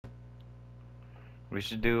We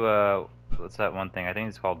should do what's that one thing? I think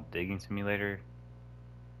it's called Digging Simulator.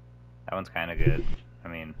 That one's kind of good. I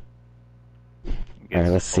mean, it Alright, gets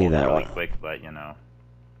let's see old that really one. quick, but you know.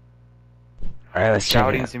 Alright, let's check it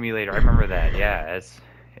Shouting out. Simulator. I remember that. Yeah,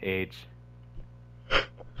 SH.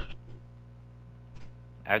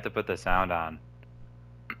 I have to put the sound on.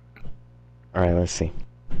 Alright, let's see.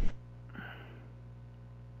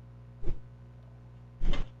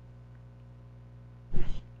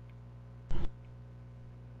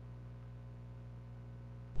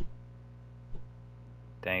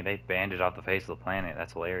 Dang, they banned it off the face of the planet.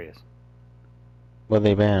 That's hilarious. What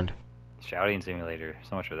they banned? Shouting Simulator.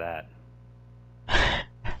 So much for that. Unless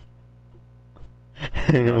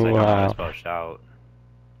I don't know how to Wow. spell shout.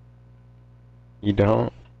 You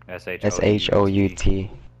don't? SHOUT. SHOUT.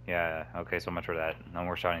 Yeah, okay, so much for that. No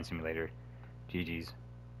more Shouting Simulator. GG's.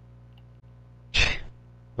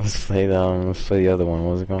 Let's play the other one.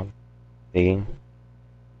 What was it called? Digging?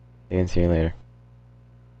 Digging Simulator.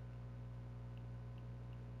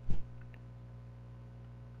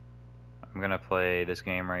 I'm gonna play this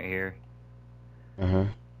game right here. Uh-huh.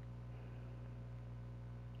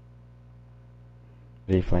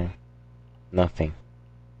 What are you playing? Nothing.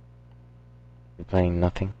 You're playing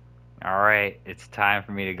nothing? Alright, it's time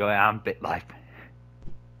for me to go on BitLife.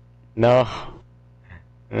 No!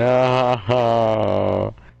 No!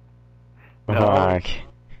 No. Fuck.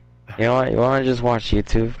 You know what? You wanna just watch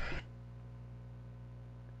YouTube?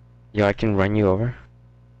 Yo, I can run you over.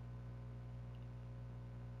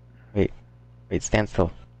 Wait, wait, stand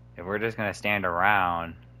still. If we're just gonna stand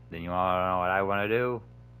around, then you wanna know what I wanna do?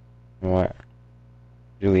 What?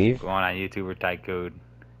 Did you leave? Go on YouTuber Tycoon.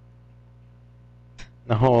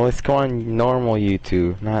 No, let's go on normal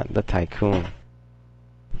YouTube, not the tycoon.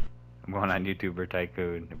 I'm going on YouTuber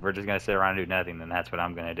Tycoon. If we're just gonna sit around and do nothing, then that's what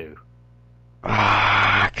I'm gonna do.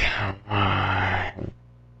 Ah, come on.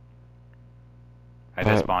 I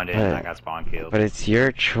just spawned in and I But, got spawn killed. but it's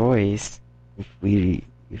your choice. If you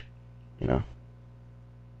know,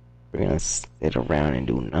 we're gonna sit around and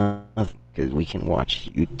do nothing because we can watch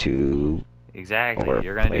YouTube Exactly. or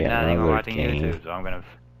You're gonna do play nothing while another watching game. YouTube, so I'm gonna.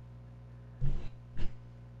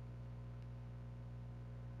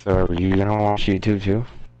 So are you gonna watch YouTube too?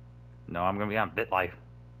 No, I'm gonna be on BitLife.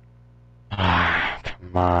 Ah,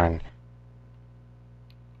 come on.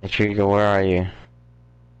 Hey, Trico, where are you?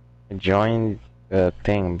 I joined the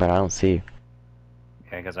thing, but I don't see you.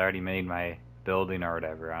 Yeah, because I already made my building or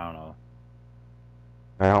whatever. I don't know.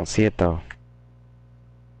 I don't see it though.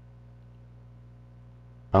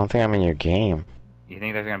 I don't think I'm in your game. You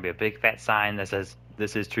think there's gonna be a big fat sign that says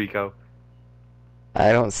 "This is Trico"?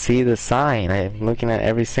 I don't see the sign. I'm looking at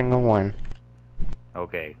every single one.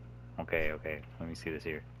 Okay, okay. Let me see this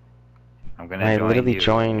here. I'm gonna I join literally you.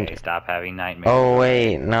 joined. Okay, stop having nightmares. Oh Okay.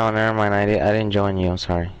 wait, no, never mind. I didn't join you. I'm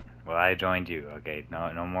sorry. Well, I joined you. Okay,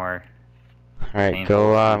 no more All right,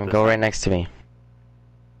 painful sleepless go right nights. next to me.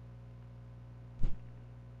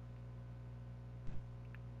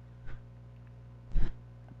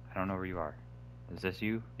 I don't know where you are. Is this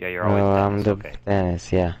you? Yeah, you're always No, I'm Dennis. the Okay.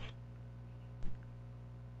 Dennis. Yeah,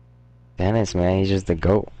 Dennis, man, he's just the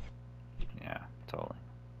goat. Yeah, totally.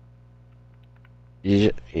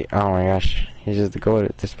 Oh my gosh, he's just the goat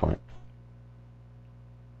at this point.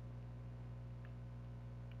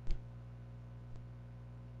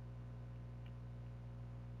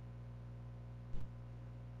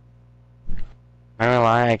 I'm not gonna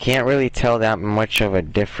lie, I can't really tell that much of a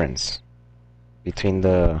difference between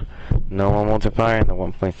the normal multiplier and the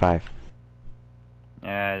 1.5.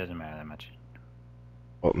 Yeah, it doesn't matter that much.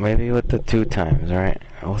 Well, maybe with the 2 times, alright?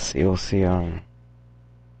 We'll see, we'll see.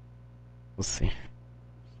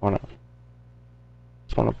 Wanna,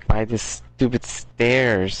 just wanna buy this stupid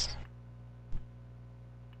stairs.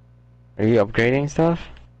 Are you upgrading stuff?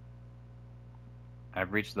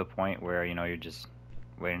 I've reached the point where you're just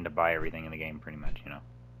waiting to buy everything in the game, pretty much.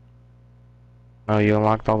 Oh, you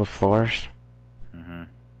unlocked all the floors? Mhm.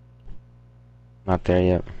 Not there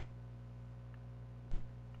yet.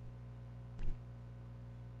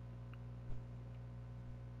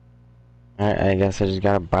 I guess I just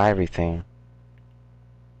gotta buy everything.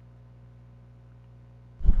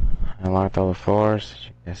 I unlocked all the floors.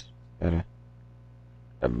 I guess gotta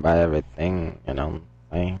buy everything, you know what I'm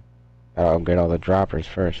saying? Gotta upgrade all the droppers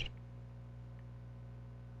first.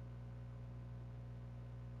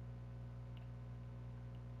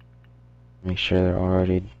 Make sure they're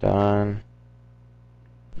already done.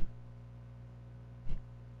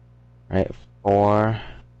 Right, 4.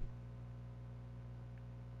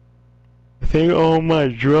 I think all my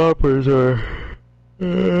droppers are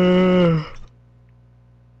done.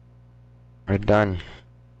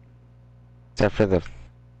 except for the.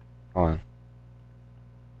 Hold on.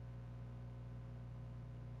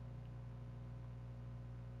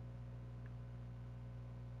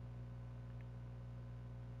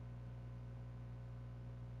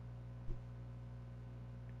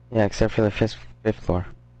 Yeah, except for the fifth floor.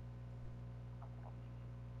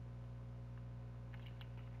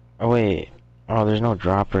 Oh wait. Oh, there's no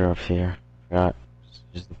dropper up here. Forgot. It's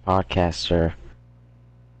just the podcaster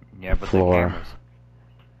Yeah, but the floor. cameras.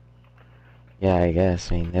 Yeah, I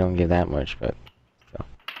guess. I mean, they don't give that much, but still.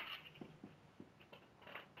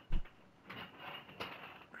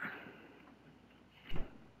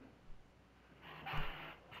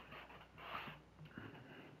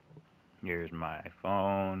 Here's my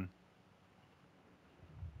phone.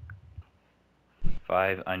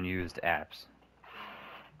 5 unused apps.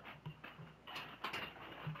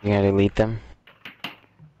 You gotta delete them.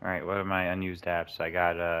 Alright, what are my unused apps? I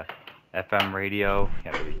got FM radio.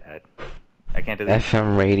 Yeah, delete that. I can't delete it.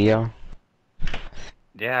 FM radio.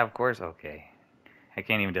 Yeah, of course. Okay. I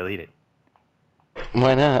can't even delete it.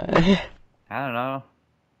 Why not? I don't know.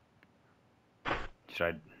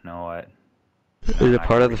 Should I know what? No, Is I'm it not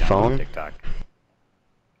part gonna of the re-download phone? TikTok.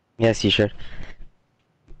 Yes, you should.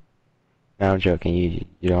 No, I'm joking.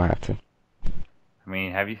 You don't have to. I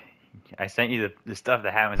mean, have you? I sent you the stuff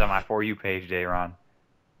that happens on my For You page, Dayron.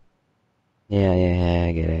 Yeah,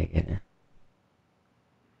 I get it.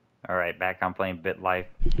 Alright, back on playing BitLife.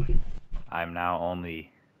 I'm now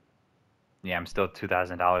only. Yeah, I'm still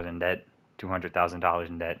 $2,000 in debt. $200,000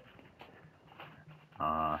 in debt.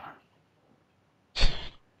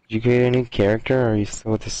 Did you create a new character, or are you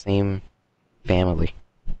still with the same family?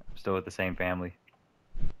 I'm still with the same family.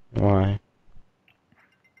 Why?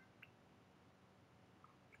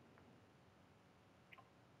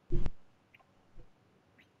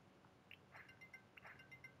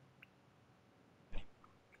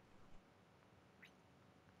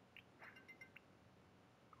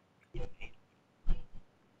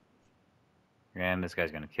 And this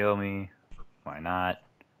guy's gonna kill me. Why not?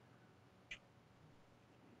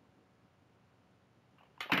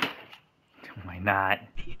 Why not?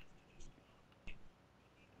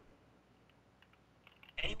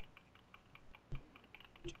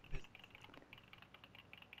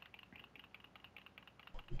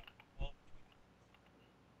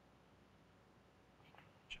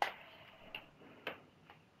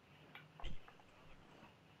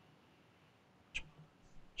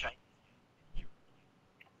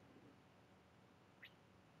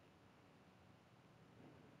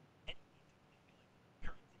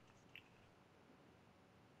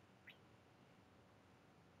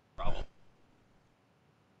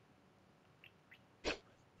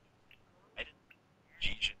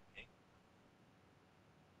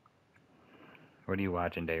 What are you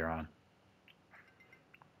watching, Dayron?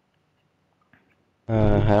 I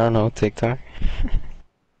don't know, TikTok?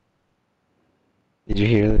 Did you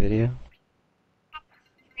hear the video?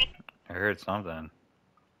 I heard something.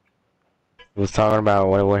 It was talking about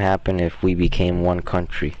what would happen if we became one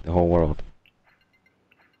country, the whole world.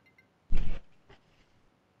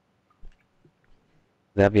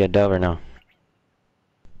 That'd be a dub or no?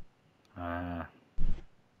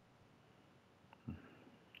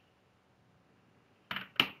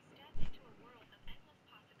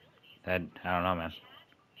 I don't know, man.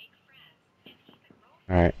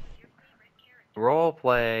 Alright. Role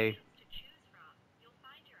play.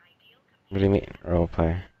 What do you mean,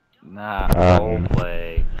 roleplay? Nah, role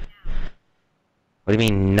play. What do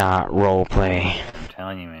you mean, not roleplay? I'm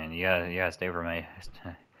telling you, man. You gotta stay for me.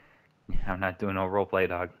 I'm not doing no role play,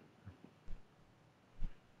 dog.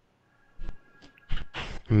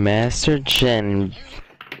 Master Chen.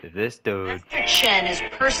 This dude. Master Chen has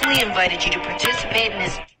personally invited you to participate in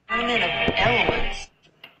his tournament of elements.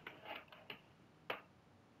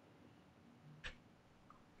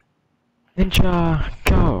 Ninja,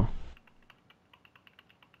 go!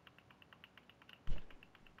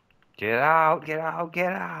 Get out! Get out!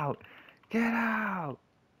 Get out! Get out!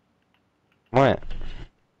 What?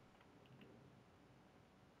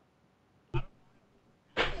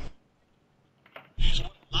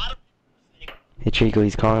 Hey Chico,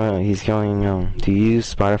 he's going, do you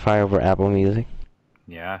use Spotify over Apple Music?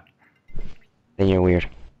 Yeah. Then you're weird.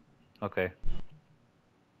 Okay.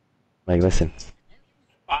 Like, listen.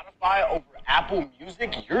 Spotify over Apple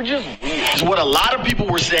Music? You're just weird. It's what a lot of people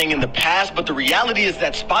were saying in the past, but the reality is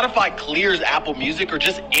that Spotify clears Apple Music or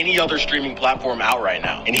just any other streaming platform out right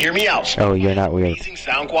now. And hear me out. Oh, you're not weird. Amazing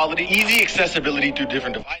sound quality, easy accessibility through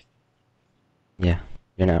different devices. Yeah,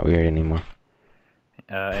 you're not weird anymore.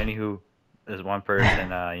 Anywho, there's one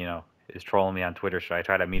person, is trolling me on Twitter. Should I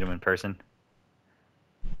try to meet him in person?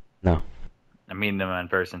 No. meeting them in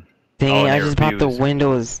person. Dang, and I they just bought the refuse.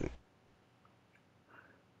 Windows.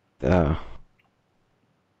 I'm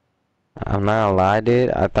not gonna lie,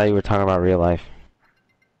 dude. I thought you were talking about real life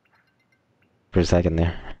for a second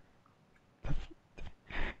there.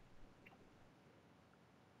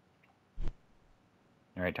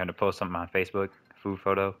 Alright, time to post something on Facebook. Food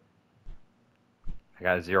photo. I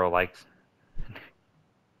got 0 likes.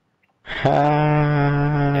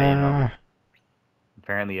 Yeah,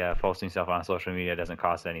 Apparently, posting stuff on social media doesn't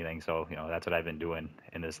cost anything, so that's what I've been doing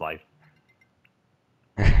in this life.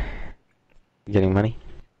 Getting money?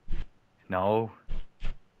 No,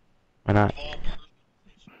 Why not?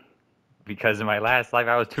 because in my last life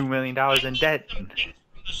I was $2 million in debt.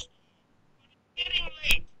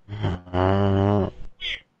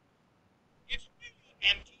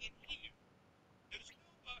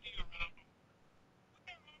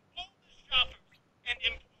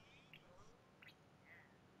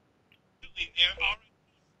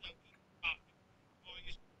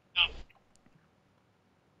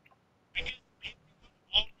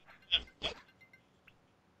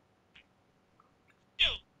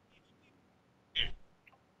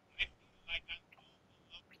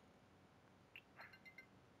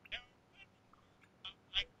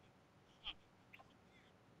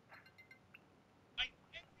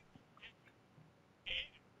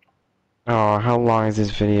 Oh, how long is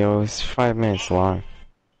this video? It's 5 minutes long.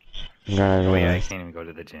 I'm gonna Oh yeah, I realize. can't even go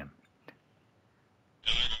to the gym.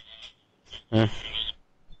 I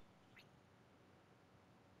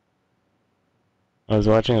was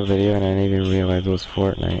watching a video and I didn't even realize it was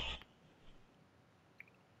Fortnite.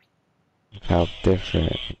 How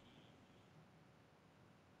different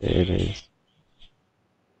it is.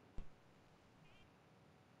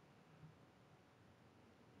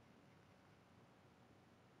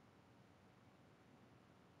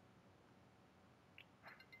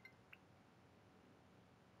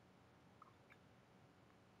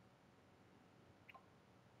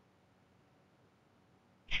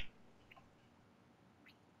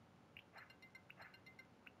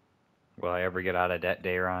 Will I ever get out of debt,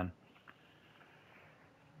 Dayron?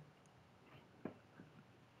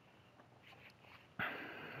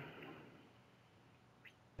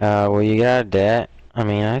 Well, you got debt. I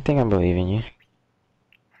mean, I think I believe in you.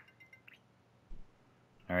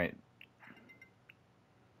 Alright.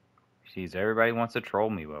 Jeez, everybody wants to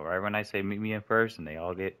troll me, but right when I say meet me in person, they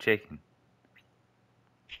all get chicken.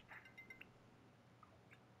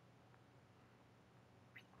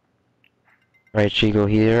 Right, Chico,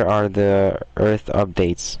 here are the Earth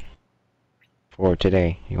updates for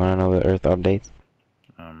today. You wanna know the Earth updates?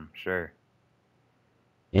 Sure.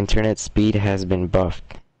 Internet speed has been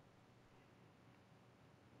buffed.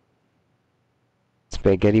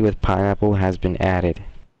 Spaghetti with pineapple has been added.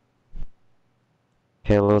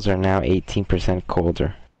 Pillows are now 18%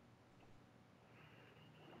 colder.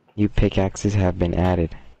 New pickaxes have been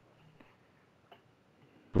added.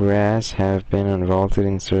 Grass have been unvaulted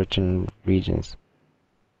in certain regions.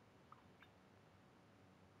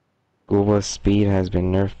 Google speed has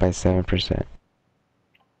been nerfed by 7%.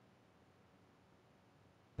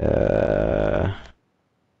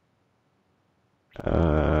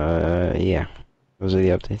 Yeah. Those are the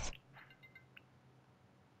updates.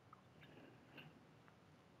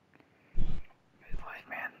 Good life,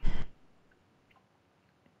 man.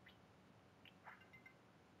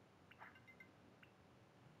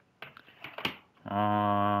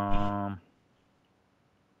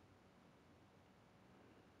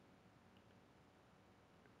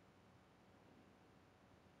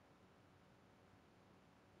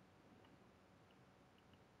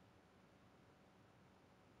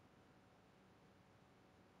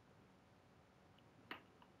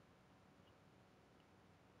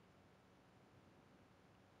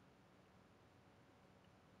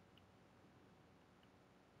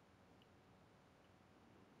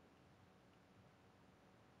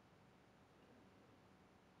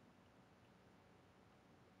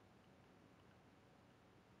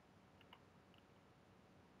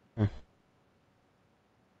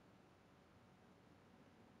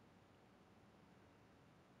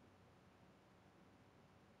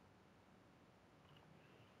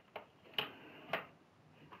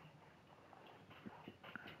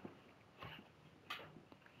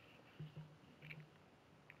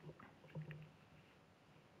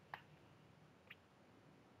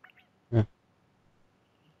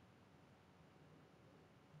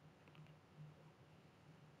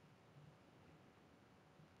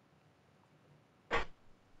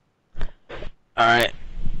 Alright.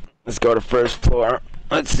 Let's go to first floor.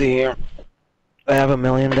 Let's see here. I have $1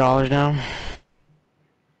 million now.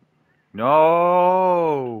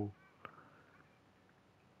 No!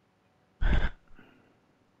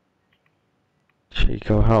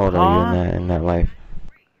 Chico, how old are you Huh? in that life?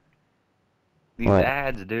 These What?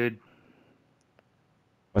 ads, dude.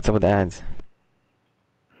 What's up with the ads?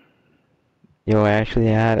 Yo, I actually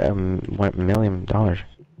had $1 million.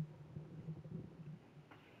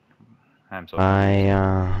 I'm so Buy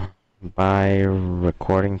confused. buy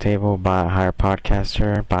recording table, buy hire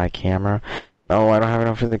podcaster, buy camera. No, I don't have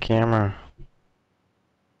enough for the camera.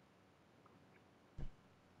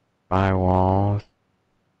 Buy walls.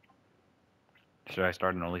 Should I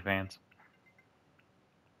start an OnlyFans?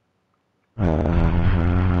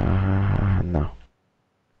 No.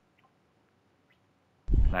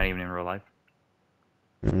 Not even in real life?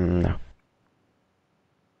 No.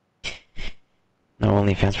 No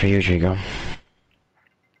OnlyFans for you, Chico.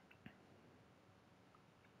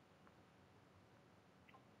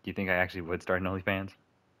 Do you think I actually would start an OnlyFans?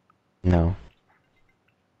 No.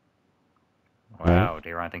 Right? Wow,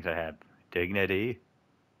 Dayron thinks I have dignity.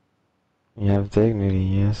 You have dignity,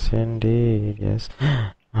 yes indeed, yes.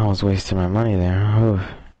 I was wasting my money there. Oof.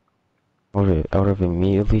 I would have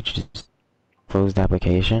immediately just closed the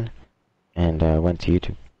application and went to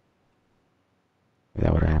YouTube.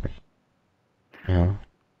 That would have happened. You know?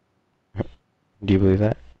 Do you believe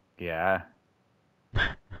that? Yeah.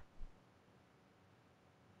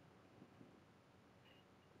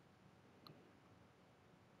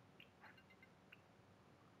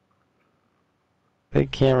 The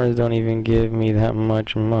cameras don't even give me that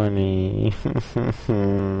much money.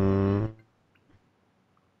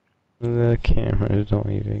 The cameras don't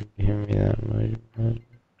even give me that much money.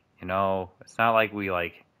 You know, it's not like we,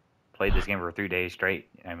 like, played this game for 3 days straight.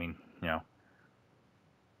 I mean, you know,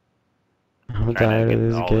 I'm trying to tired of get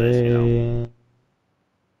this all this, you know.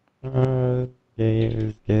 game. This game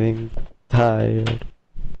is getting tired.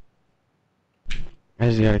 I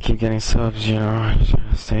just gotta keep getting subs, you know. Just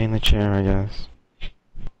gotta stay in the chair, I guess.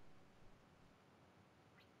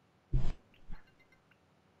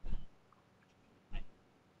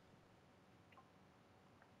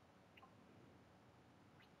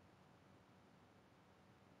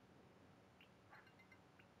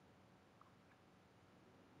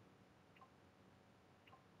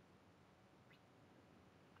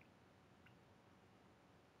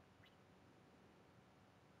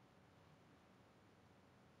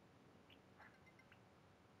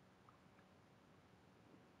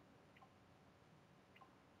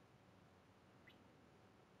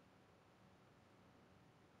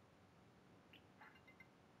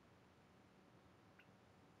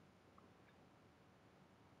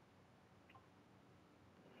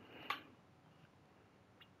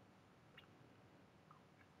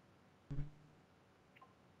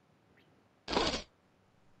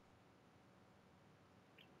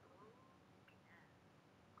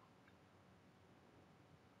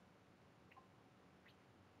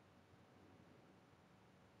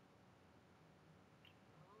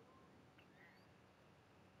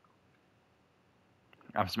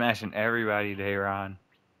 I'm smashing everybody, Dayron.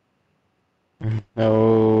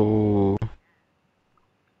 No.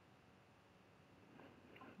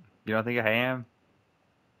 You don't think I am?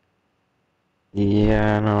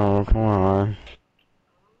 Yeah, no, come on.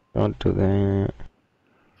 Don't do that.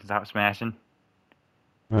 Stop smashing.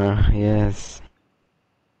 Yes.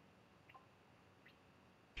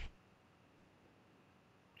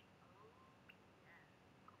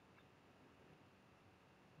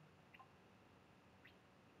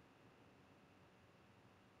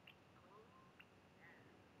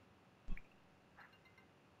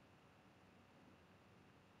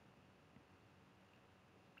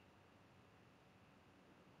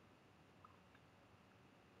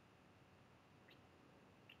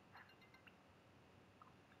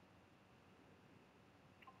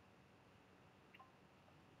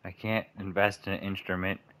 I can't invest in an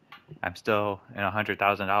instrument. I'm still in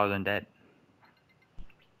 $100,000 in debt.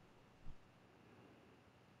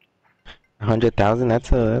 100,000?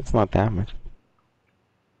 That's not that much.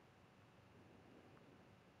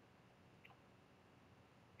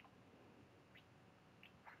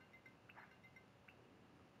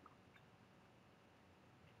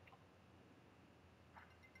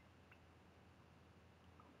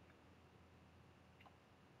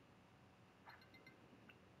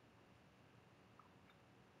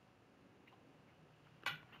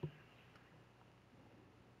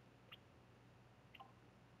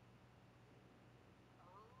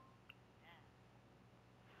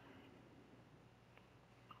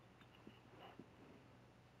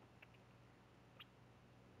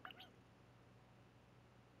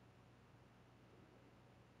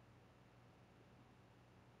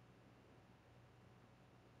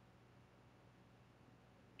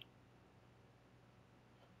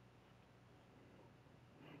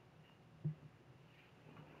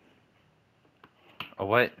 Oh,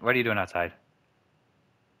 what? What are you doing outside?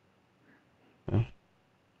 Hmm?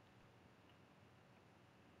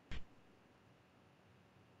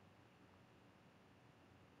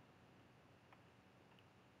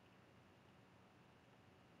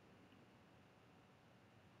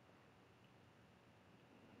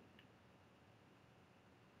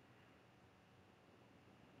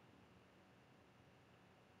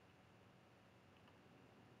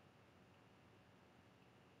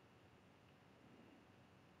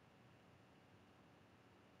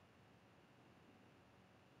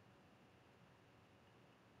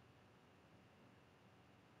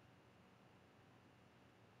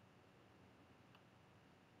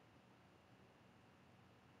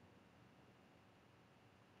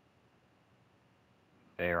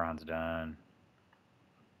 Dayron's done.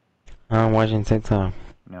 I'm watching TikTok.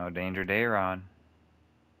 No danger, Dayron.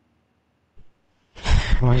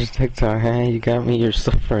 Watch TikTok, hey, you got me, you're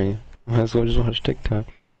suffering. Might as well just watch TikTok.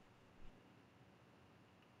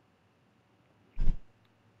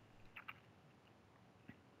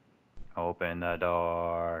 Open the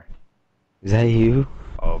door. Is that you?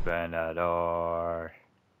 Open the door.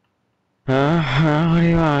 What do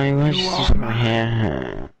you want? You want You to are see my mine.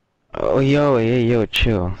 hair? Oh, yo, hey, yo,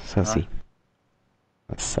 chill, sussy. Huh?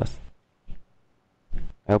 That's sus.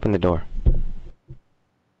 I opened the door.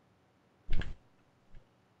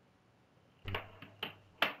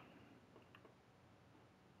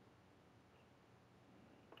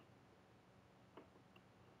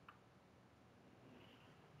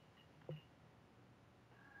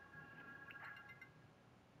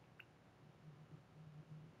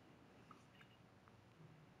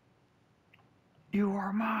 You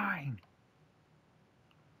are mine.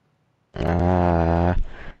 No.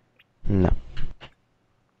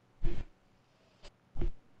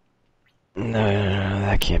 No,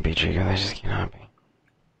 that can't be true. That just cannot be.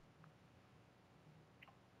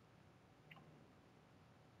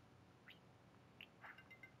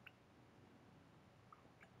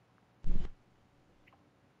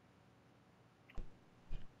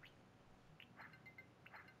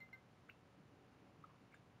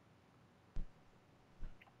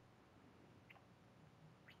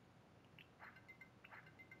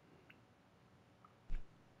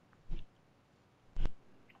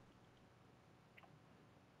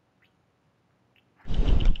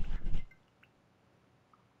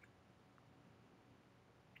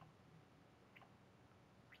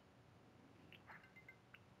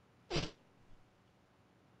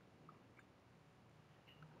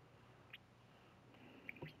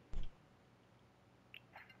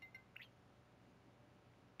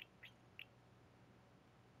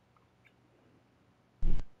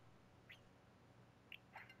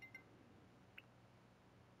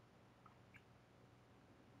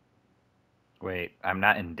 Wait, I'm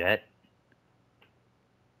not in debt?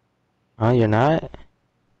 Oh, you're not?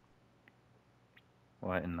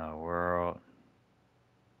 What in the world?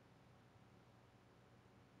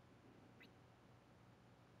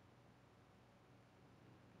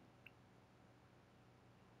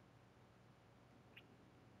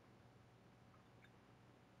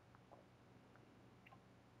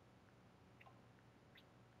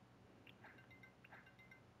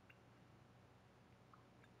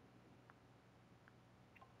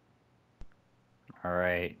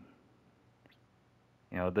 Alright.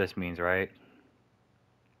 You know what this means, right?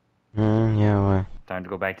 Yeah, what? Time to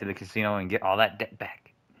go back to the casino and get all that debt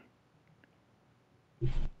back.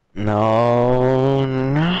 No,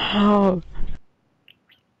 no.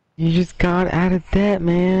 You just got out of debt,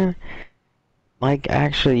 man. Like,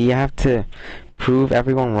 actually, you have to prove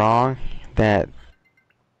everyone wrong that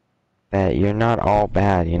you're not all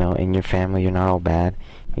bad, you know, in your family you're not all bad.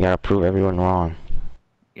 You gotta prove everyone wrong.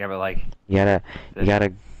 Yeah, but like, You gotta you this,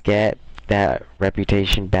 gotta get that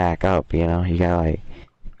reputation back up, you know? You gotta like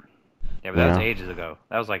yeah, but you that was know? ages ago.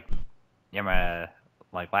 That was like, yeah, my,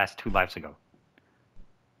 like last 2 lives ago.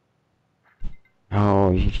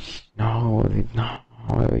 No, no,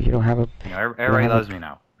 you don't have a You know, you don't everybody have a loves me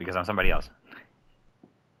now because I'm somebody else.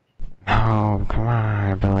 no, come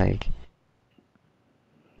on, but like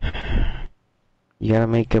you gotta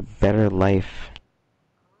make a better life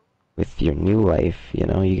with your new life, you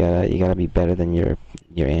know? You gotta be better than your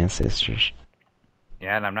ancestors.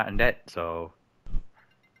 Yeah, and I'm not in debt, so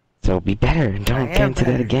So be better. I Don't get am into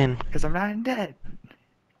that better again. because I'm not in debt.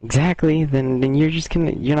 Exactly. Then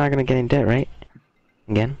you're not gonna get in debt, right?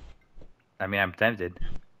 Again? I mean, I'm tempted.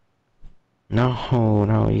 No,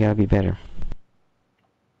 no, you gotta be better.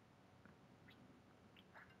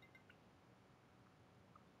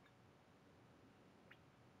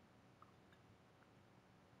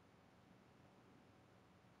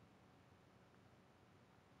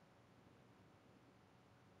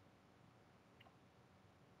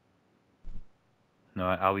 No,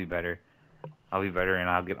 I'll be better. I'll be better, and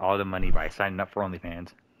I'll get all the money by signing up for OnlyFans.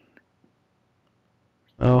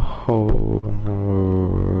 Oh.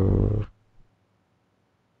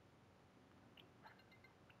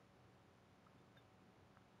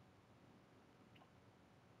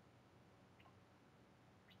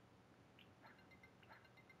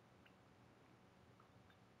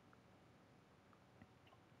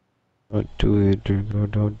 Don't do it, Draco,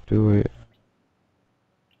 don't do it.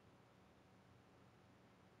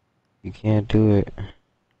 You can't do it.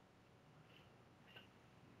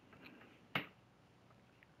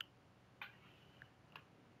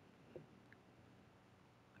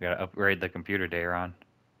 Gotta upgrade the computer, Dayron.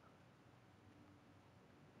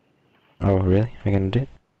 Oh, really? I can do it?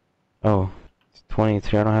 Oh, it's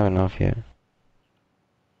 23. I don't have enough yet.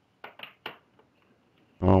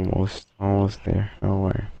 Almost there. Don't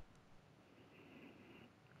worry.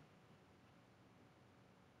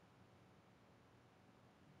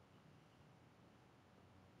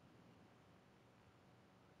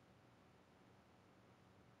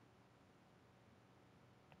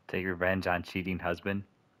 Take revenge on cheating husband.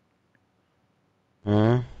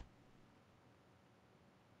 Huh?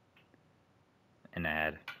 An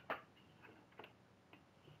ad.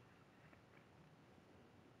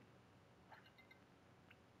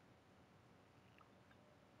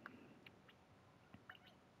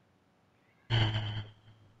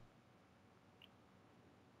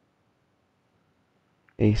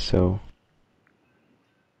 Hey, so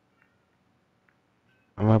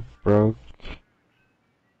I'm a broke.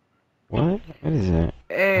 What? What is that?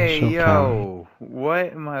 Hey, Show yo!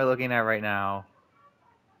 What am I looking at right now?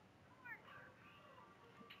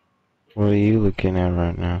 What are you looking at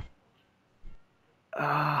right now?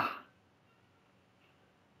 Ah.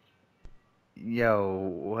 Yo,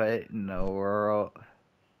 what in the world?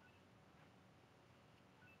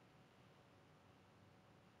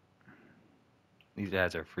 These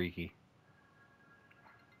ads are freaky.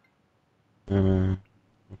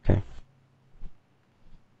 Okay.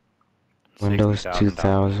 Windows 60,000.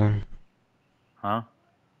 2000. Huh?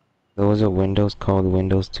 There was a Windows called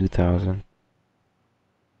Windows 2000.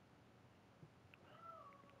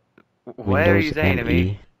 What are you Windows saying to me?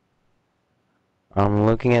 ME. I'm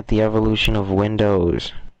looking at the evolution of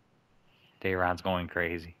Windows. Dayron's going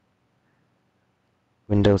crazy.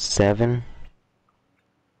 Windows 7.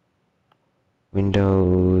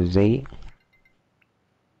 Windows 8.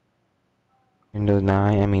 Windows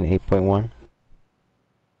 9, I mean 8.1.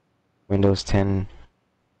 Windows 10.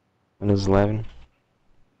 Windows 11.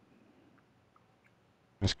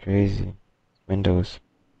 That's crazy. Windows.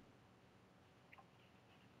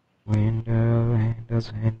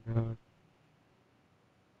 Windows.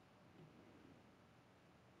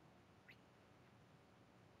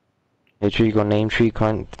 Hey, Trico, name 3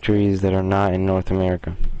 countries that are not in North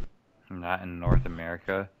America. Not in North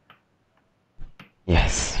America.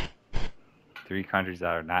 Yes. 3 countries that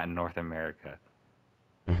are not in North America.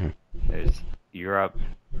 Mm-hmm. There's Europe,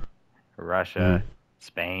 Russia,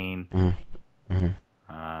 Spain.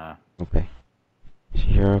 Okay.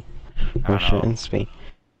 Europe, Russia, know. and Spain.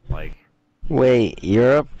 Like, Wait,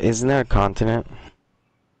 Europe? Isn't that a continent?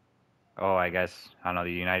 oh, I guess, I don't know,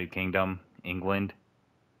 the United Kingdom, England.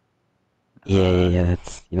 Yeah,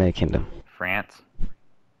 that's United Kingdom. France.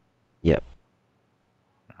 Yep.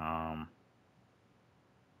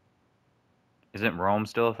 Isn't Rome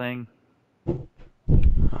still a thing?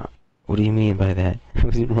 What do you mean by that?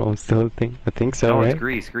 Was Rome still a thing? I think so, No, right? it's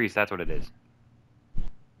Greece. Greece, that's what it is.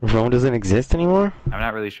 Rome doesn't exist anymore? I'm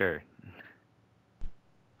not really sure.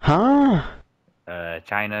 Huh?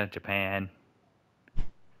 China, Japan.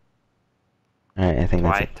 Alright, I think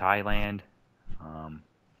that's it. Thailand.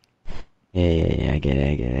 Yeah, I get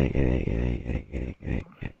it.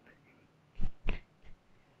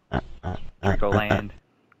 Tricoland.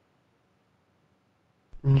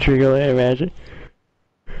 Tricoland, imagine.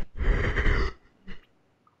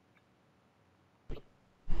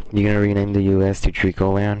 You gonna rename the US to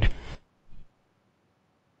Tricoland?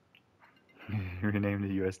 Rename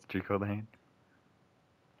the US to Tricoland?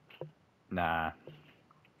 Nah.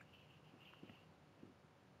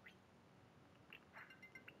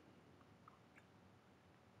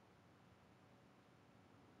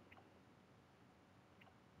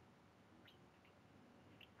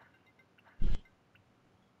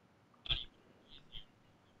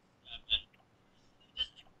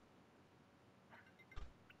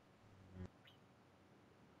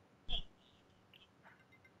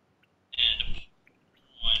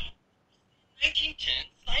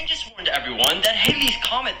 Scientists warned everyone that Halley's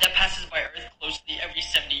Comet that passes by Earth closely every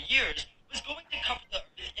 70 years was going to cover the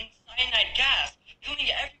Earth in cyanide gas, killing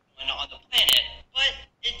everyone on the planet. But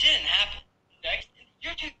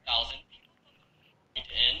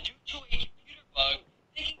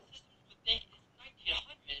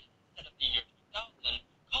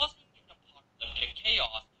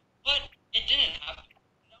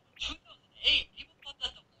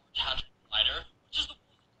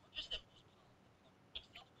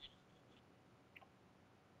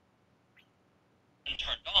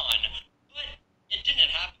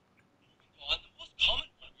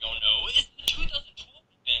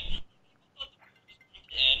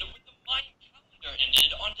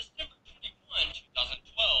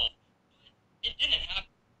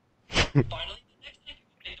Finally, the next time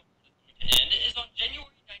people think the world is going to end is on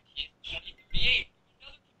January 19th, 2038.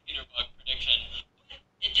 Another computer bug prediction. But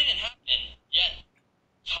it didn't happen yet.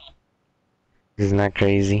 Isn't that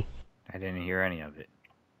crazy? I didn't hear any of it.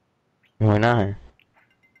 Why not?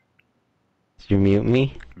 Did you mute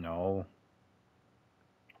me? No.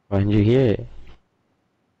 Why didn't you hear it?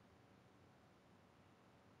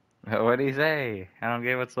 What did he say? I don't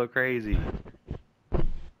get what's so crazy.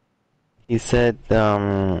 He said,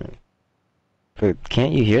 but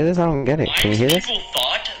can't you hear this? I don't get it. Can you hear this? People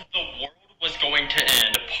thought the world was going to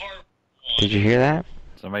end. Part 1. Did you hear that?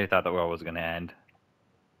 Somebody thought the world was gonna end.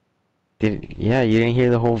 Yeah, you didn't hear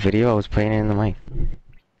the whole video? I was playing it in the mic.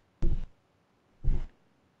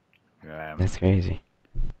 That's crazy.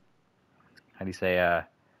 How do you say,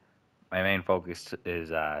 my main focus is,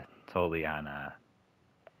 totally on,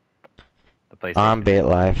 the PlayStation. On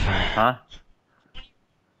BitLife. Huh?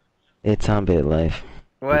 It's on BitLife.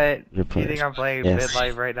 What? You're You think I'm playing Yes.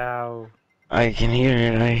 BitLife right now? I can hear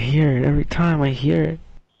it. I hear it every time I hear it.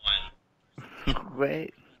 What?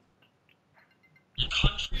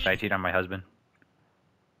 Should I cheat on my husband?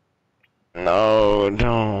 No,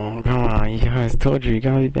 don't. Come on, you guys told you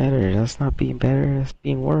gotta be better. That's not being better, that's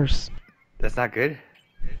being worse. That's not good?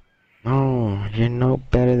 No, you're no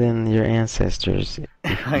better than your ancestors.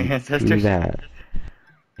 If My you ancestors? do that.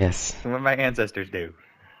 Yes. What did my ancestors do?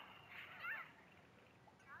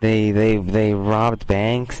 They robbed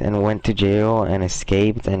banks and went to jail and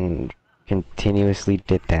escaped and continuously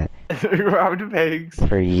did that Robbed banks.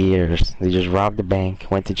 for years. They just robbed the bank,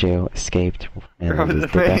 went to jail, escaped, and Robbed they the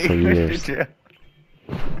just did that bank. for years.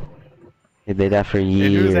 They did that for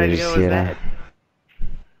years, whose idea was you know? that?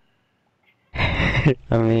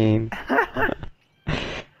 I mean,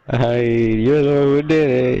 you're the one who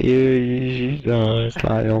did it. No, it's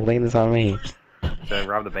not. Don't blame this on me. Should I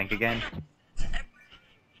rob the bank again?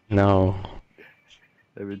 No.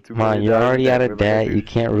 I've been too Come on, many you're times already dead out for of debt. like You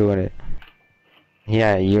can't ruin it.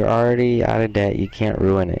 Yeah, you're already out of debt. You can't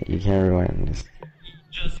ruin it. You can't ruin it.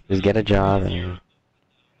 Just get a job and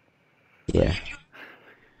yeah.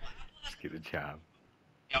 Just get a job.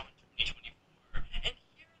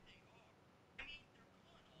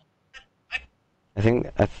 I think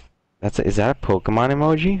is that a Pokemon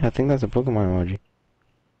emoji? I think that's a Pokemon emoji.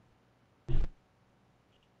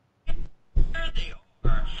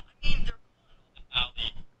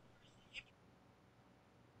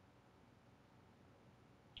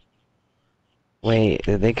 Wait,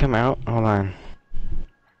 did they come out? Hold on.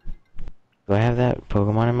 Do I have that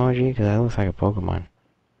Pokemon emoji? Because that looks like a Pokemon.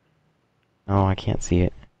 No, I can't see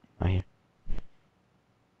it. Oh, here.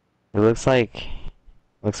 It looks like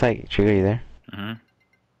Trigger, you there? Mm-hmm.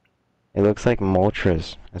 It looks like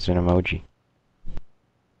Moltres as an emoji.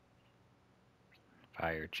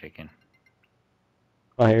 Fire chicken.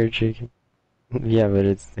 Fire chicken. Yeah, but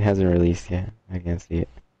it hasn't released yet. I can't see it.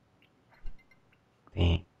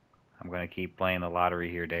 Dang. I'm gonna keep playing the lottery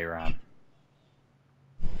here, Dayron.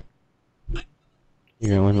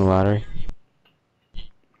 You're gonna win the lottery?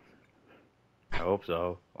 I hope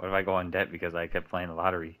so. What if I go in debt because I kept playing the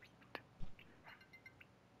lottery?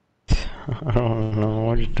 I don't know.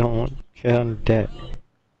 I just don't get on debt.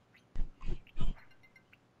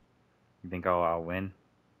 You think I'll win?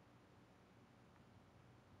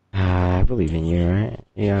 I believe in you, right?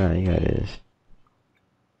 Yeah, you got this.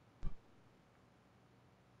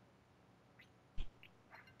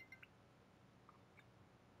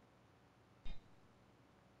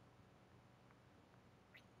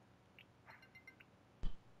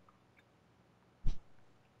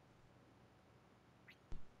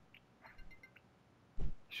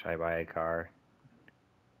 Should I buy a car?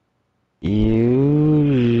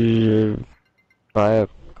 You buy a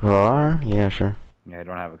car? Yeah, sure. Yeah, I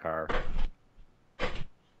don't have a car.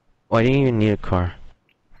 Why do you even need a car?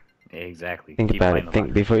 Exactly. Think Keep about playing it. the Think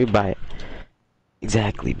lottery. before you buy it.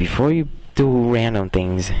 Exactly. Before you do random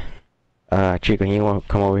things. Chico, can you want to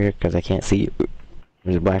come over here? Because I can't see you.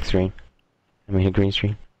 There's a black screen. I mean a green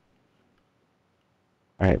screen.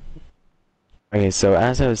 Alright. Okay, so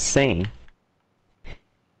as I was saying,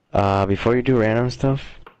 before you do random stuff,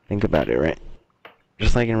 think about it, right?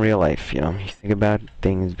 Just like in real life, you know, you think about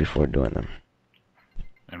things before doing them.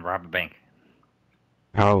 And rob a bank.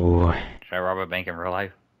 Oh. Should I rob a bank in real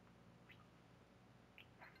life?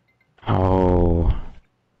 Oh.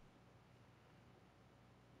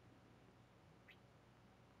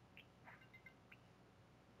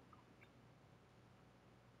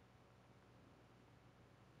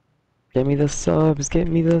 Get me the subs, get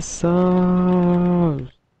me the subs.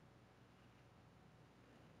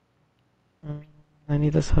 I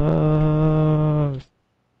need the subs.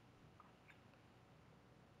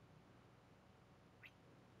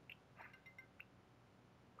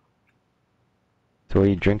 So what are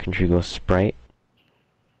you drinking, Trigo? Sprite?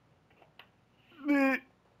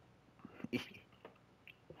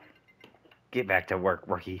 Get back to work,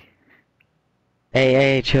 rookie.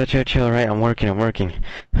 Hey, chill, right? I'm working. I'm working.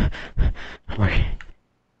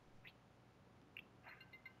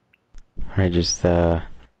 Alright, just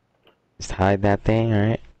hide that thing,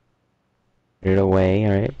 alright? Put it away,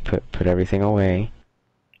 alright? Put everything away.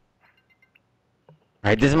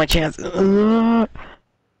 Alright, this is my chance! Trigo,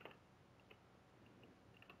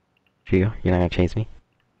 you're not gonna chase me?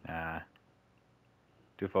 Nah.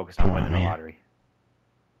 Too focused on Come on, winning the man. lottery.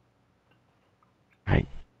 Alright,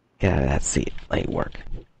 get out of that seat. Let it work.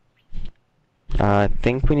 I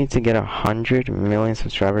think we need to get 100 million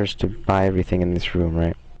subscribers to buy everything in this room,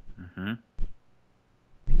 right? Mm-hmm.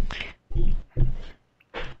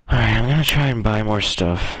 Alright, I'm gonna try and buy more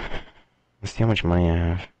stuff. Let's see how much money I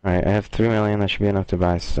have. Alright, I have 3 million. That should be enough to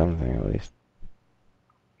buy something at least.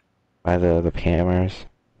 Buy the cameras.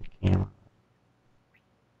 Camera.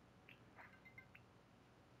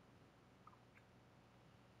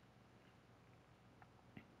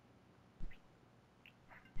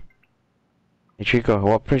 Hey Trico,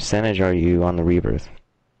 what percentage are you on the rebirth?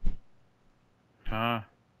 Huh?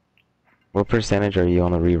 What percentage are you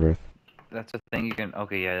on the rebirth? That's a thing you can...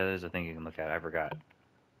 Okay, yeah, that is a thing you can look at. I forgot.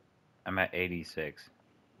 I'm at 86.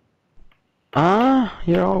 Ah,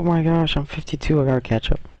 you're... Oh my gosh, I'm 52. I gotta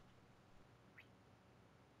catch up.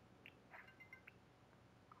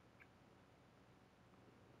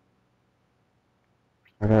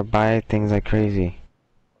 I gotta buy things like crazy.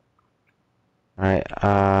 Alright,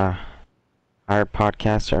 hire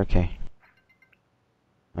podcaster, okay.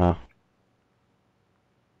 Oh.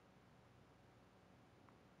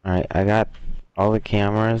 Alright, I got all the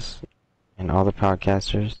cameras and all the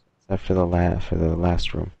podcasters except for the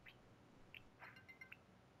last room.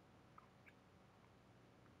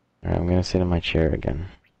 Alright, I'm gonna sit in my chair again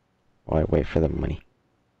while I wait for the money.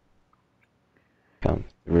 Come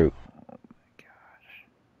through. Oh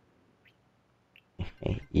my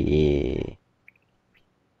gosh. Yeah.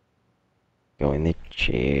 Go in the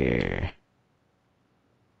chair.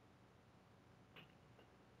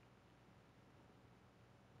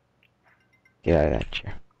 Get out of that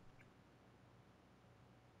chair.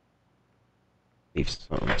 Leave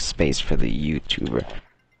some space for the YouTuber.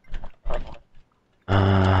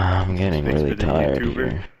 I'm getting Space really for the tired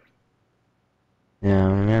YouTuber. here. Yeah,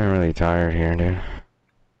 I'm getting really tired here, dude.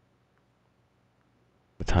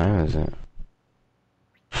 What time is it?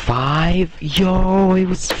 5? Yo, it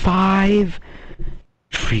was 5!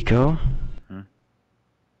 Trico? Hmm?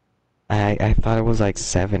 I thought it was like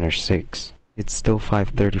 7 or 6. It's still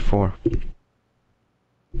 5:34.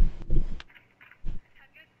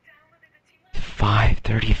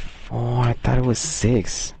 5:34. I thought it was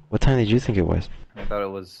 6. What time did you think it was? I thought it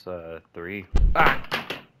was 3. Ah!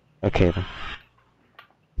 Okay then.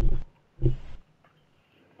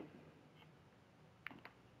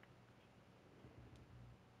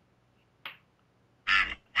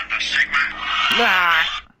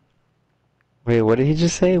 Ah! Wait, what did he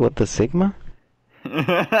just say? What, the Sigma?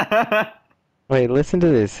 Wait, listen to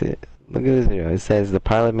this. Look at this video. It says the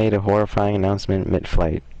pilot made a horrifying announcement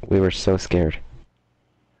mid-flight. We were so scared.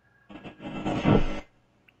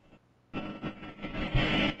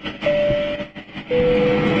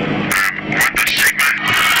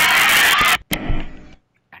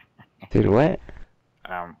 Dude, what?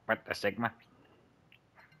 What the Sigma?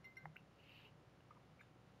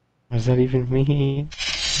 What does that even mean?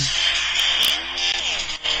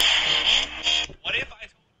 What if I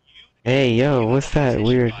told you? Hey, yo, what's that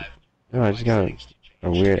weird... Oh, I just got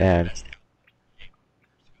a weird ad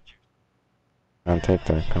on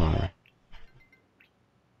TikTok. Come on.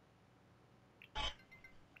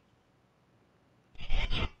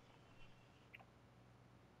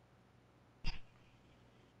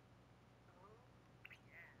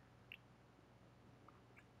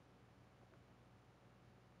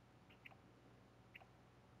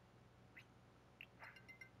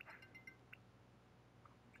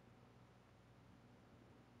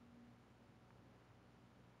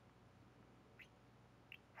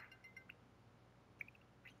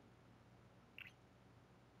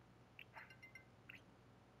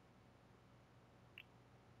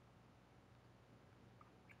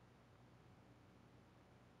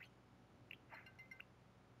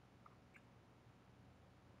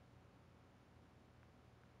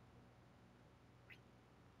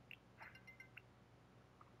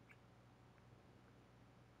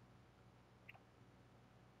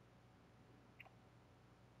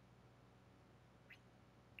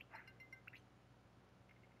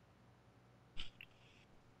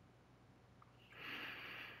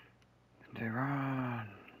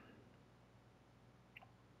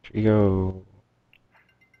 Trigo.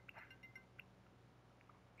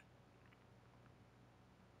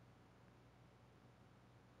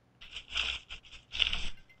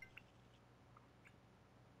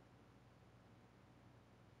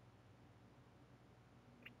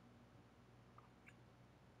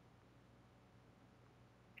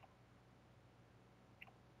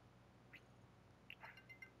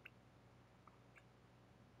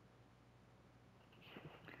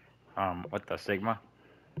 What the Sigma?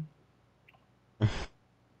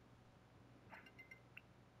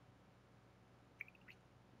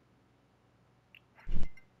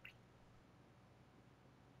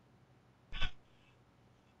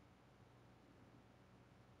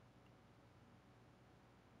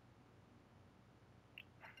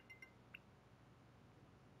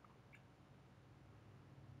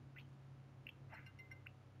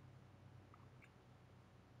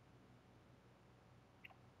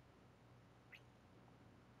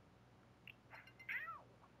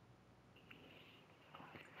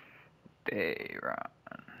 Dayron.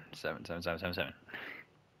 77777.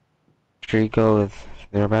 Trigo,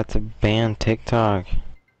 they're about to ban TikTok.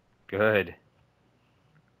 Good.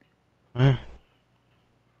 Huh?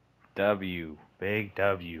 W. Big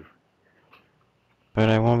W. But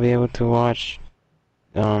I won't be able to watch,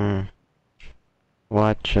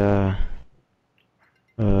 watch,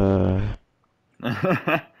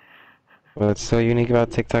 what's so unique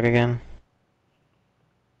about TikTok again?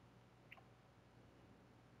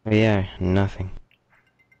 Oh, yeah, nothing.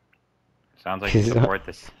 Sounds like you support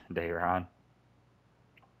this, Dayron.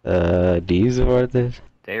 Do you support this?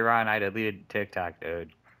 Dayron, I deleted TikTok, dude.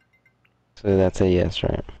 So that's a yes,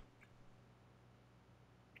 right?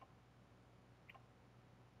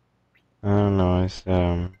 I don't know, it's,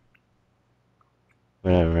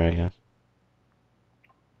 whatever, I guess.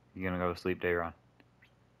 You gonna go to sleep, Dayron?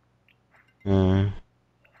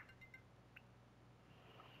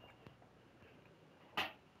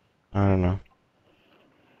 I don't know.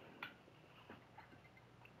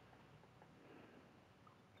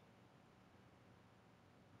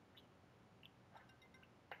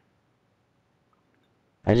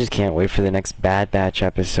 I just can't wait for the next Bad Batch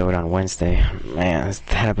episode on Wednesday. Man,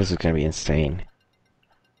 that episode's gonna be insane.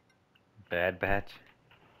 Bad Batch?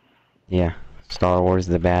 Yeah, Star Wars: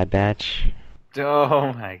 The Bad Batch.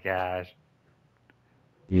 Oh my gosh.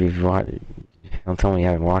 You've watched? Don't tell me you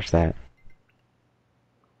haven't watched that.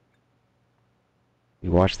 You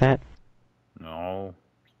watched that? No.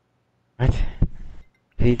 What? What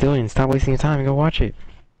are you doing? Stop wasting your time and go watch it.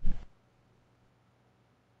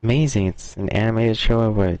 Amazing. It's an animated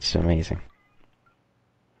show, but it's amazing.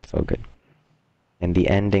 So good. And the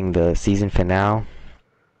ending, the season finale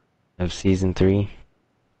of season 3,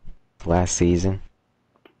 last season.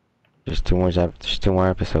 Just two more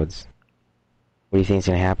episodes. What do you think is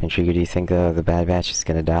gonna happen, Trigger? Do you think the Bad Batch is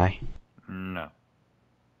gonna die? No.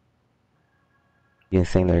 You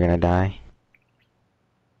think they're gonna die?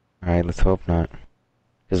 Alright, let's hope not.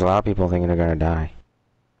 Because a lot of people think they're gonna die.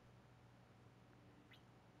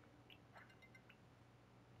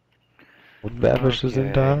 Well, the Bad Batch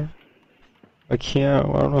doesn't die. I can't.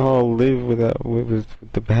 I don't know how I'll live with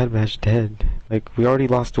the Bad Batch dead. Like, we already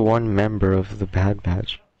lost one member of the Bad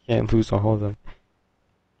Batch. Can't lose all of them.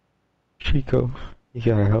 Chico, you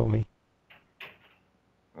gotta help me.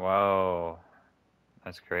 Whoa.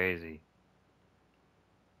 That's crazy.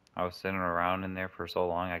 I was sitting around in there for so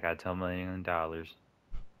long, I got $10 million.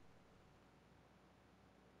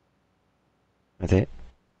 That's it?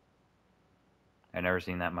 I never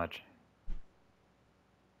seen that much.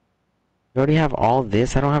 You already have all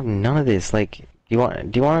this? I don't have none of this. Like, do you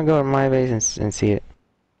want to go to my base and see it?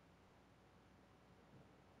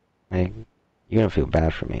 Like, you're gonna feel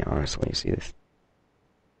bad for me, honestly, when you see this.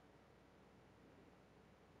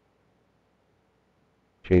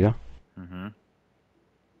 Here you go. Mm-hmm.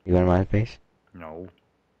 You go to my base? No.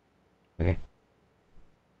 Okay.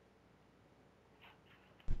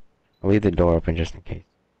 I'll leave the door open just in case.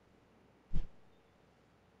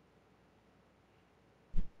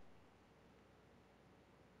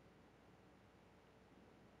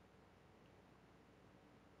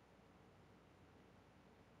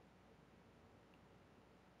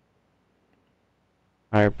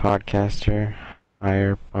 Hire podcaster,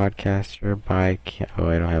 buy oh,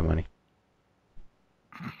 I don't have money.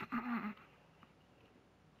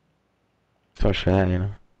 So much for that, you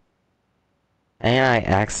know. And I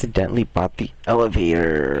accidentally bought the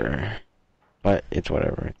elevator. But it's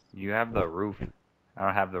whatever. You have the roof. I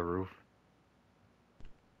don't have the roof.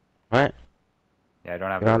 What? Yeah, I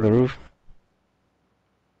don't have You're on the roof?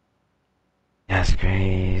 That's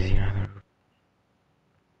crazy. You're on the roof.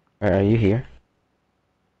 Are you here?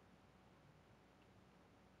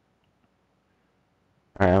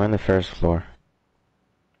 Alright, I'm on the first floor.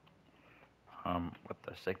 What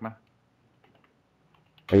the Sigma?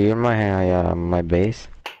 Are you in my base?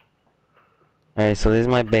 Alright, so this is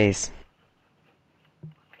my base.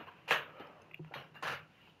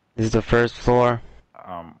 This is the first floor,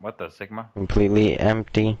 What the Sigma? completely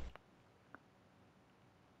empty.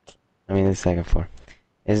 I mean the second floor.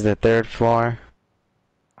 This is the third floor,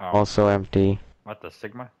 also empty. What the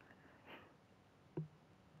Sigma?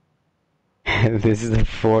 This is the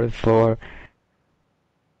fourth floor,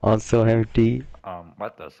 also empty.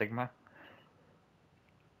 What the Sigma?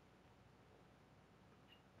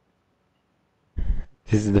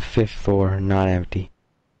 This is the fifth floor, not empty.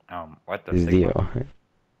 What the This is Sigma?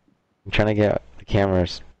 I'm trying to get the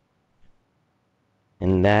cameras.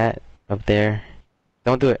 And that up there.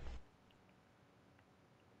 Don't do it.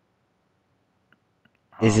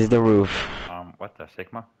 This is the roof. What the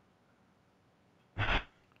Sigma?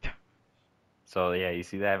 So yeah, you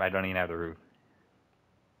see that? I don't even have the roof.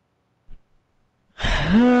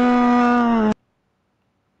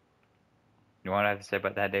 You know what I have to say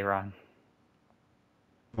about that day, Ron?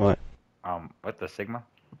 What? What the Sigma?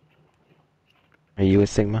 Are you a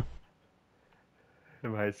Sigma?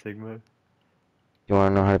 Am I a Sigma? You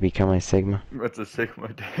wanna know how to become a Sigma? What's a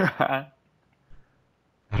Sigma, Ron?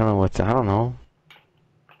 I don't know I don't know.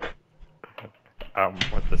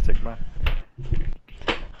 What the Sigma?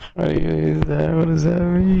 What does that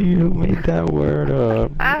mean? Who made that word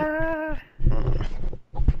up?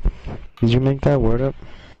 Did you make that word up?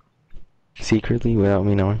 Secretly, without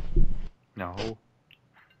me knowing? No.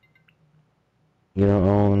 You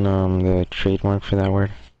don't own, the trademark for that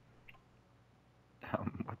word?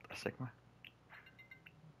 What the Sigma?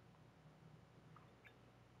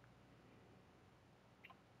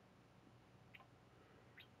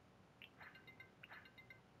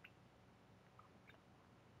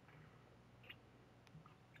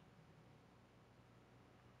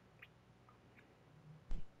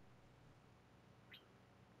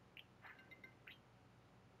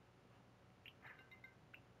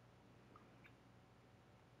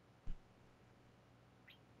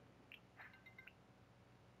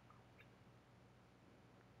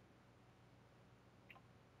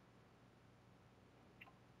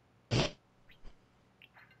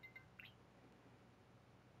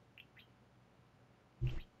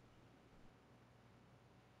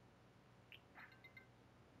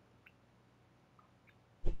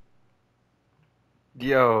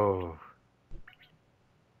 Yo.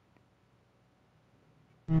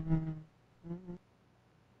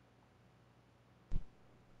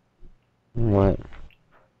 What?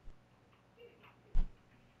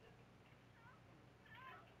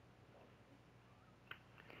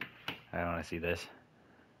 I don't want to see this.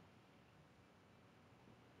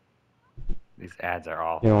 These ads are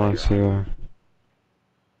awful. You don't want to,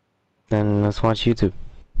 then let's watch YouTube.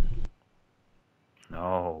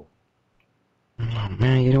 No. Oh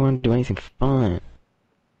man, you don't want to do anything fun.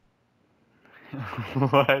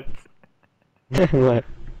 What? What?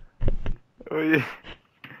 Oh,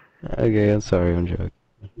 Okay, I'm sorry, I'm joking.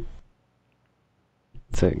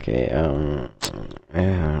 It's okay, I don't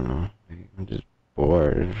know. I'm just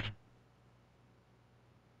bored.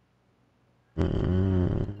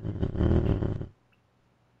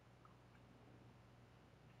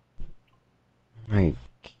 Like,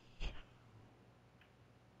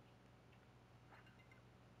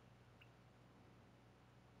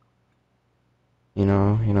 you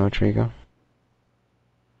know, Trigo?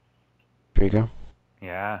 Trigo?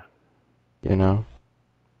 yeah. You know?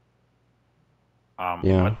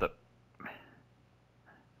 Yeah. What the?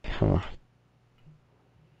 Come on.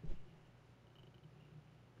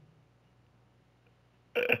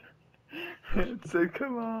 So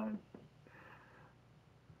come on.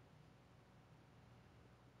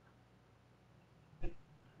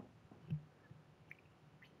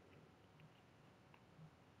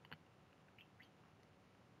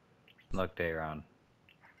 Look, Dayron.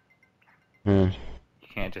 Hmm. You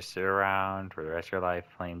can't just sit around for the rest of your life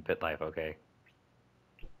playing BitLife, okay?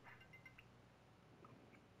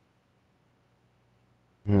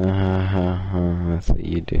 That's what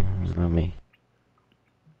you do, not me.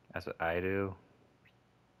 That's what I do.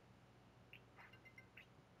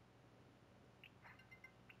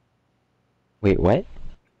 Wait, what?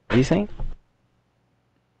 What are you saying?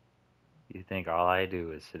 You think all I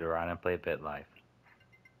do is sit around and play BitLife?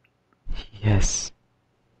 Yes.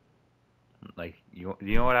 Like, you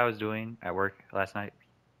know what I was doing at work last night?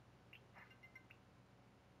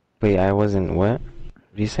 Wait, I wasn't what?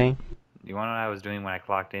 What are you saying? You want to know what I was doing when I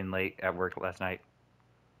clocked in late at work last night?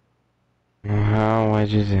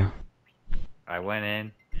 What'd you do? I went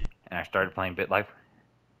in and I started playing BitLife.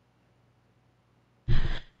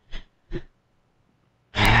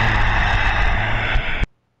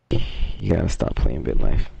 You gotta stop playing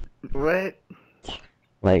BitLife. What?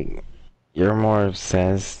 Like, you're more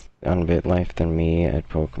obsessed on BitLife than me at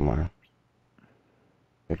Pokemon.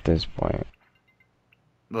 At this point.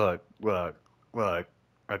 Look.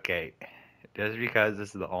 Okay. Just because this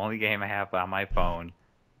is the only game I have on my phone,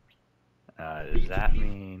 does that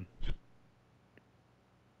mean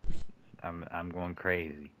I'm going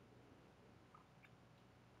crazy?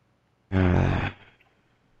 I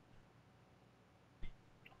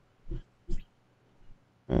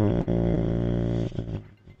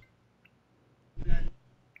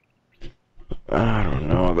don't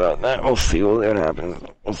know about that. We'll see what happens.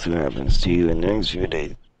 We'll see what happens to you in the next few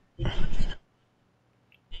days.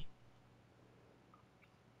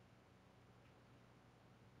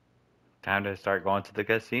 Time to start going to the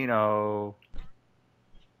casino.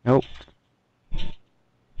 Nope.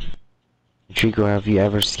 Trico, have you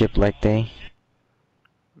ever skipped leg day?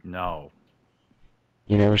 No,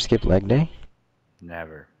 You never skip leg day?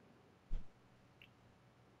 never.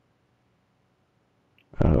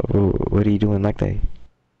 What are you doing leg day?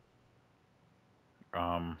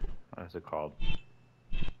 What's it called?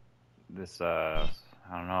 This, I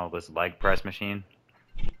don't know, this leg press machine.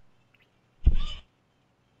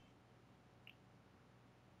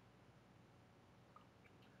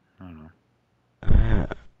 I don't know.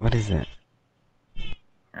 What is that?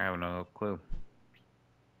 I have no clue.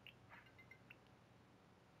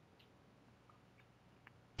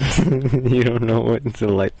 You don't know what the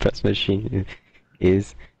leg press machine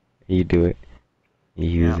is? You do it. You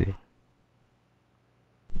use Yeah. it.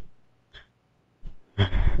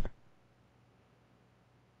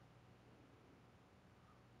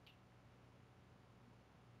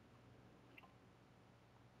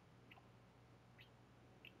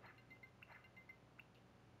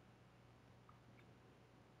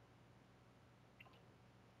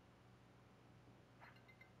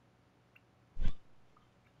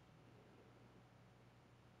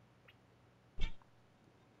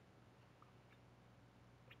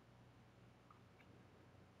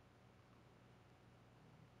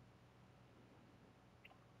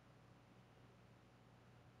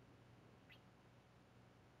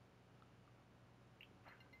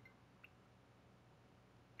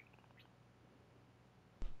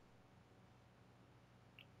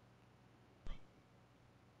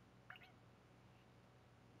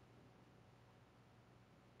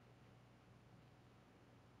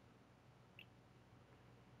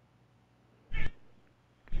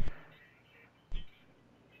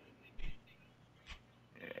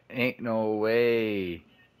 Ain't no way.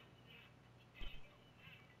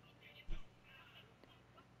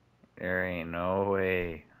 There ain't no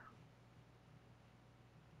way.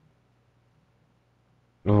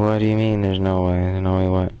 What do you mean there's no way? There's no way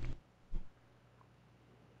what?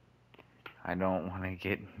 I don't want to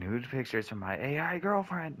get nude pictures from my AI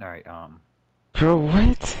girlfriend. Alright, Bro,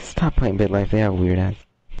 what? Stop playing BitLife, they have weird ass.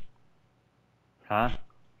 huh?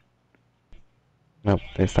 Nope,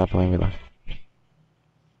 they stopped playing BitLife.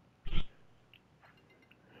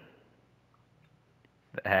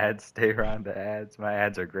 The ads, stay around the ads. My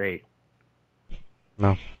ads are great.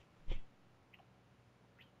 No.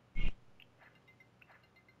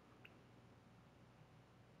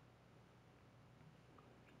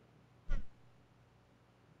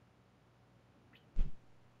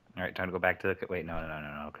 Alright, time to go back to the, wait,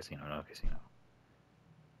 no, casino, no casino.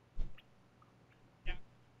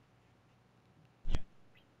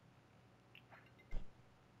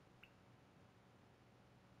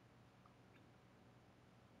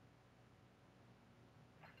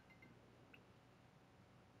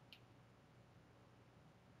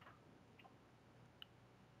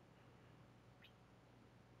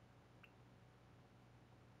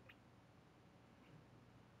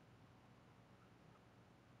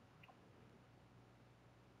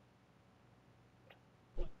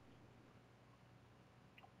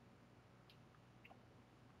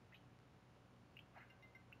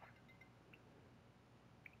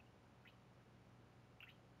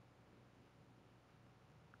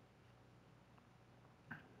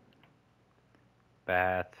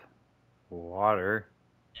 Bath, water.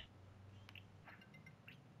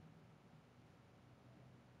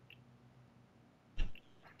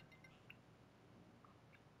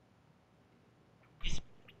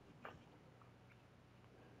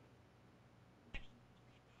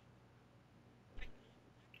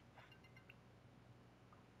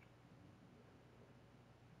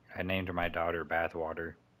 I named my daughter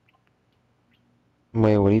Bathwater.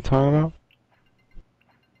 Wait, what are you talking about?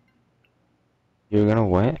 You're gonna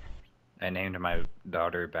what? I named my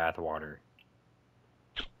daughter Bathwater.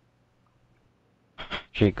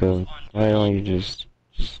 Jacob, why don't you just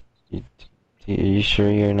You sure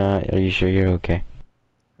you're not? Are you sure you're okay?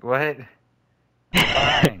 What?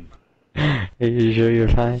 Fine. Are you sure you're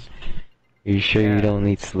fine? Are you sure you Yeah. don't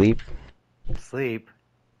need sleep? Sleep.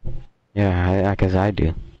 Yeah, 'cause I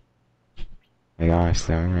do. Like,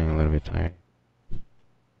 honestly, I'm getting a little bit tired.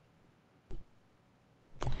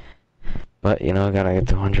 But, you know, I gotta get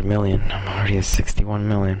to 100 million. I'm already at 61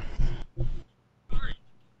 million.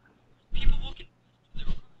 People will confess to their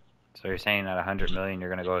crimes. So you're saying at 100 million you're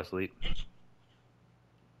gonna go to sleep?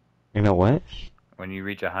 You know what? When you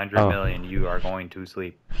reach 100 Oh. million, you are going to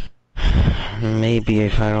sleep. Maybe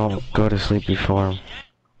if I don't go to sleep before.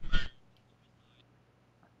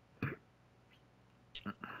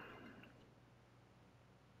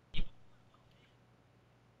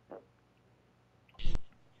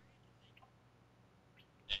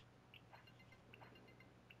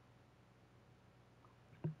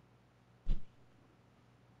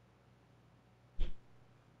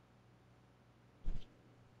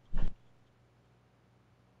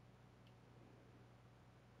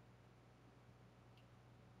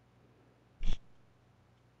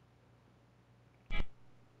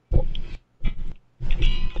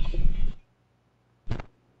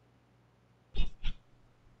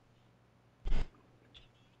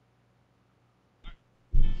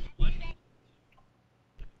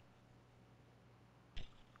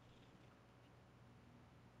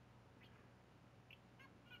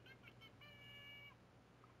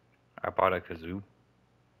 I bought a kazoo.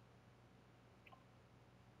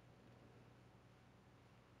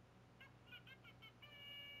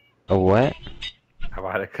 A what? I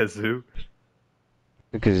bought a kazoo.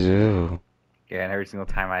 A kazoo. Yeah, and every single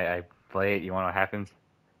time I play it, you wanna know what happens?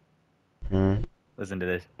 Hmm? Listen to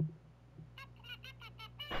this.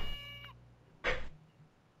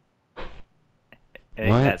 Ain't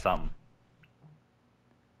What? that something?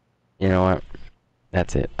 You know what?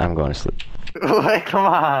 That's it. I'm going to sleep. What? Come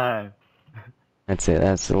on. That's it.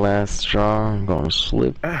 That's the last straw. I'm going to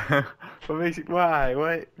sleep. What makes you? Why?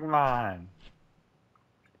 What? Come on.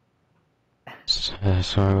 So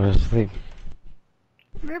I'm going to sleep.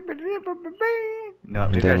 No,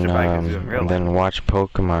 And maybe I should then, buy a kazoo in real and life. then watch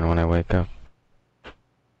Pokemon when I wake up.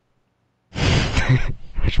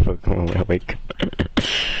 Watch Pokemon when I wake up.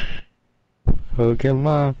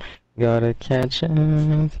 Pokemon, gotta catch up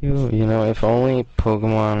with you. You know, if only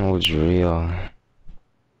Pokemon was real.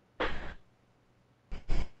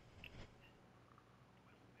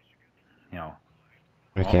 You know.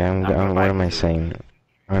 Okay, Well, I'm gonna buy what a am I kazoo. saying?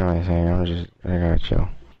 What am I saying? I gotta chill.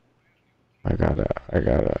 I gotta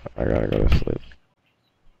go to sleep.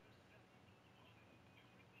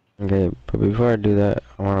 Okay, but before I do that,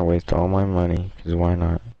 I wanna waste all my money, 'cause why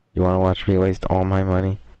not? You wanna watch me waste all my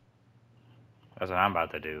money? That's what I'm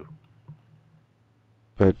about to do.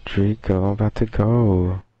 But Draco, I'm about to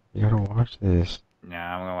go. You gotta watch this.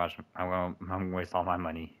 Yeah, I'm gonna watch. I'm gonna waste all my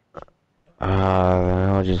money. Then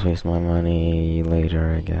I'll just waste my money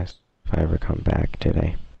later, I guess. If I ever come back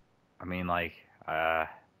today. I mean, like,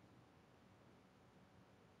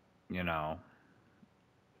 you know.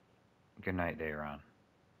 Good night, Dayron.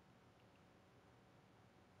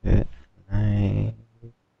 Good night.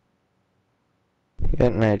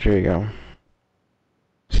 Good night, Draco.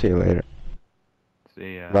 See you later.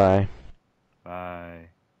 See ya. Bye. Bye.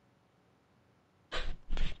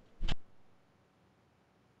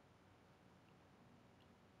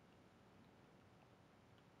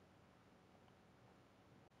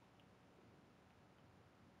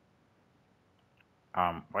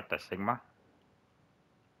 What the Sigma?